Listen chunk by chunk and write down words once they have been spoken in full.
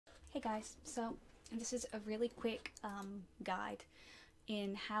Hey guys, so this is a really quick guide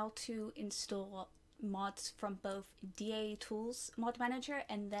in how to install mods from both DAItools Mod Manager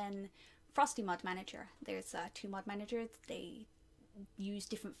and then Frosty Mod Manager. There's two mod managers. They use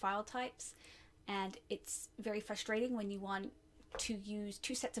different file types, and it's very frustrating when you want to use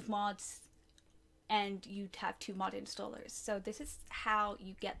two sets of mods and you'd have two mod installers. So this is how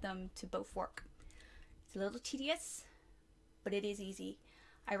you get them to both work. It's a little tedious, but it is easy.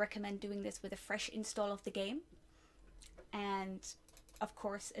 I recommend doing this with a fresh install of the game, and of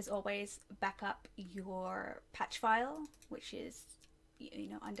course, as always, back up your patch file, which is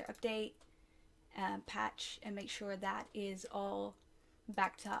under update, patch, and make sure that is all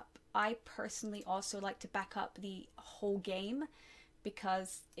backed up. I personally also like to back up the whole game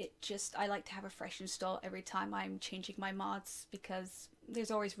because I like to have a fresh install every time I'm changing my mods, because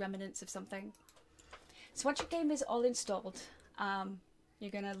there's always remnants of something. So once your game is all installed, you're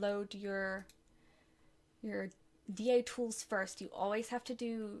gonna load your DAItools first. You always have to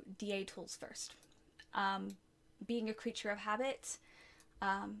do DAItools first. Being a creature of habit,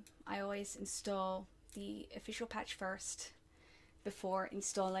 I always install the official patch first before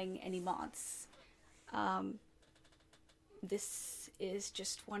installing any mods. This is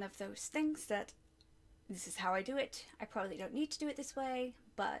just one of those things that this is how I do it. I probably don't need to do it this way,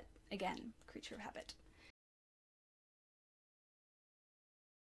 but again, creature of habit.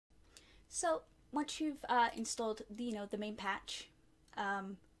 So once you've installed the main patch,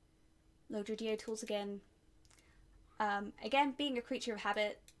 load your DAItools again. Again, being a creature of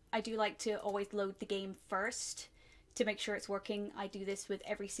habit, I do like to always load the game first to make sure it's working. I do this with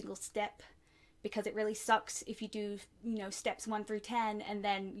every single step because it really sucks if you do steps 1 through 10 and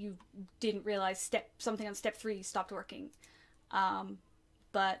then you didn't realize something on step 3 stopped working.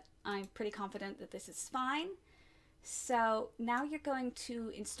 But I'm pretty confident that this is fine. So now you're going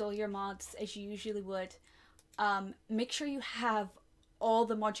to install your mods as you usually would. Make sure you have all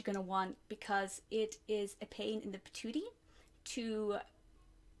the mods you're going to want, because it is a pain in the patootie to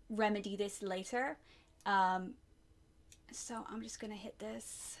remedy this later. So I'm just going to hit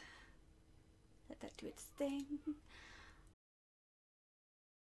this, let that do its thing.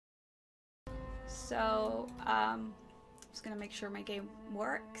 So I'm just going to make sure my game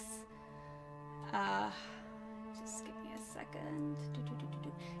works. Just give me a second.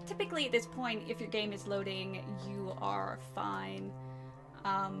 Typically at this point, if your game is loading, you are fine.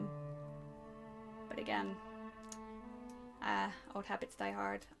 But again, old habits die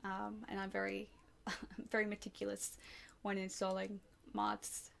hard, and I'm very, very meticulous when installing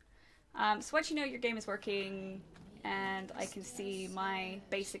mods. So once you know your game is working, and I can see my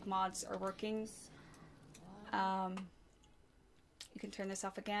basic mods are working, you can turn this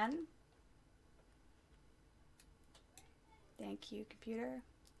off again. Thank you, computer.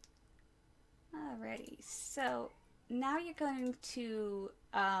 Alrighty, so now you're going to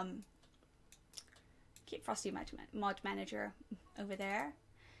keep Frosty Mod Manager over there,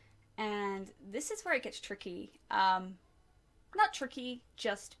 and this is where it gets tricky. Not tricky,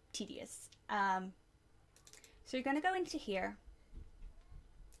 just tedious. So you're going to go into here,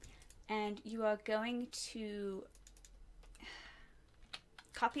 and you are going to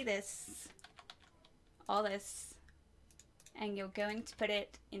copy this, all this, and you're going to put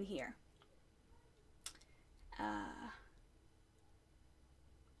it in here.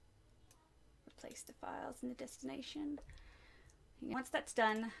 Replace the files in the destination. Once that's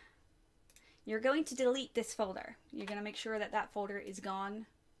done, you're going to delete this folder. You're going to make sure that that folder is gone.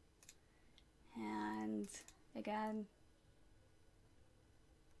 And again,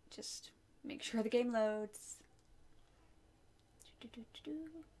 just make sure the game loads.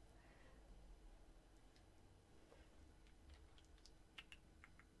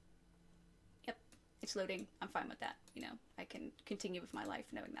 It's loading. I'm fine with that. I can continue with my life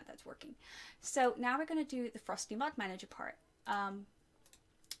knowing that that's working. So now we're going to do the Frosty Mod Manager part.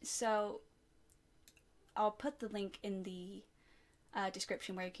 So I'll put the link in the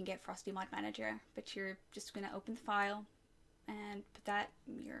description where you can get Frosty Mod Manager, but you're just going to open the file and put that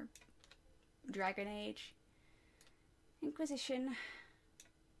in your Dragon Age Inquisition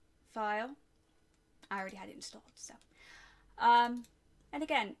file. I already had it installed, so. And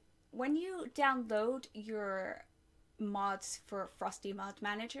again, when you download your mods for Frosty Mod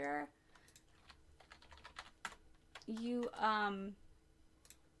Manager, you,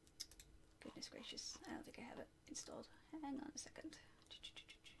 goodness gracious, I don't think I have it installed. Hang on a second.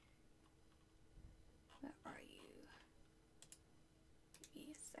 Where are you? Give me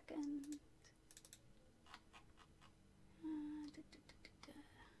a second.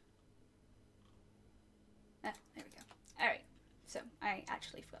 Ah, there we go. Alright, so I actually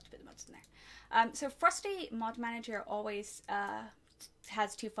actually forgot to put the mods in there. So Frosty Mod Manager always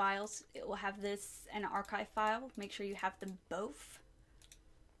has two files. It will have this and an archive file. Make sure you have them both.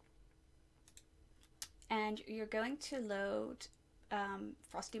 And you're going to load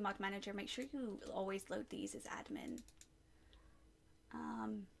Frosty Mod Manager. Make sure you always load these as admin.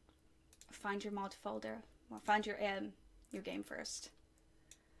 Find your mod folder, or find your game first.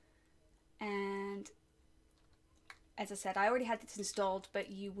 And as I said, I already had this installed, but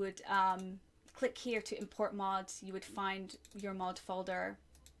you would click here to import mods. You would find your mod folder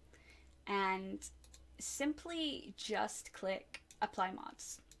and simply just click apply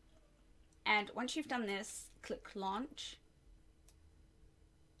mods. And once you've done this, click launch.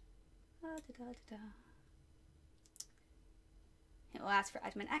 It will ask for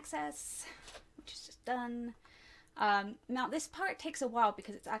admin access, which is just done. Now this part takes a while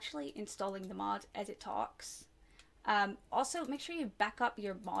because it's actually installing the mod as it talks. Also, make sure you back up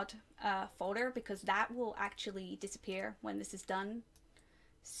your mod folder because that will actually disappear when this is done.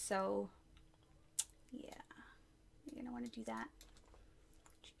 So, yeah, you're gonna want to do that.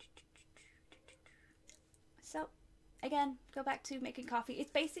 So, again, go back to making coffee.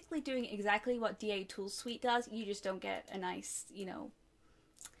 It's basically doing exactly what DAItools Suite does. You just don't get a nice, you know,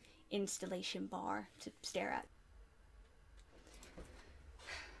 installation bar to stare at.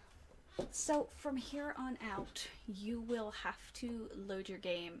 So from here on out, you will have to load your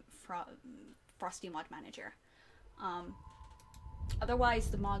game from Frosty Mod Manager. Otherwise,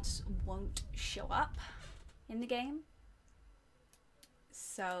 the mods won't show up in the game.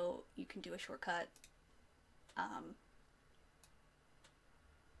 So you can do a shortcut.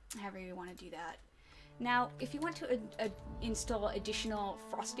 However you want to do that. Now, if you want to install additional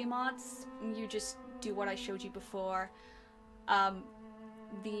Frosty mods, you just do what I showed you before.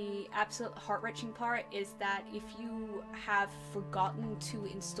 The absolute heart-wrenching part is that if you have forgotten to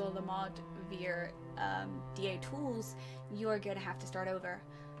install the mod via DAItools, you are going to have to start over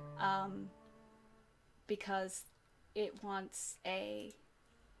because it wants a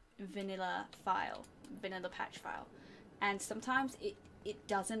vanilla file, vanilla patch file, and sometimes it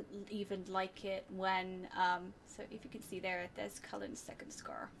doesn't even like it when so if you can see there's Cullen's second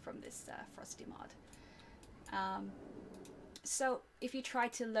scar from this Frosty mod. So if you try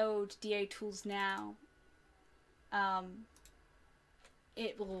to load DAItools now,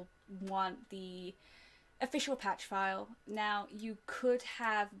 it will want the official patch file. Now you could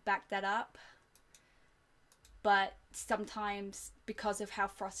have backed that up, but sometimes because of how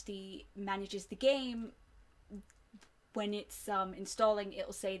Frosty manages the game, when it's installing, it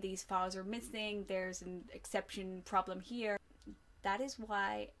will say these files are missing, there's an exception problem here. That is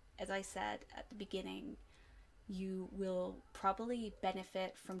why, as I said at the beginning, you will probably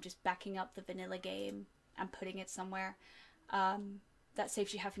benefit from just backing up the vanilla game and putting it somewhere. That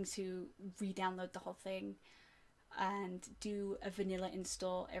saves you having to re-download the whole thing and do a vanilla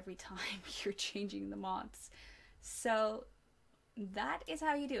install every time you're changing the mods. So that is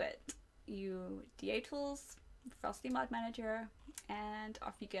how you do it. You DAItools, Frosty Mod Manager, and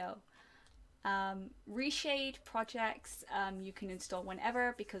off you go. Reshade projects you can install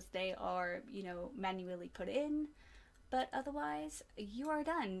whenever because they are, you know, manually put in, but otherwise you are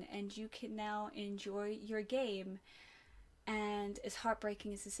done and you can now enjoy your game. And as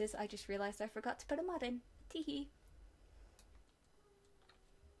heartbreaking as this is, I just realized I forgot to put a mod in. Teehee.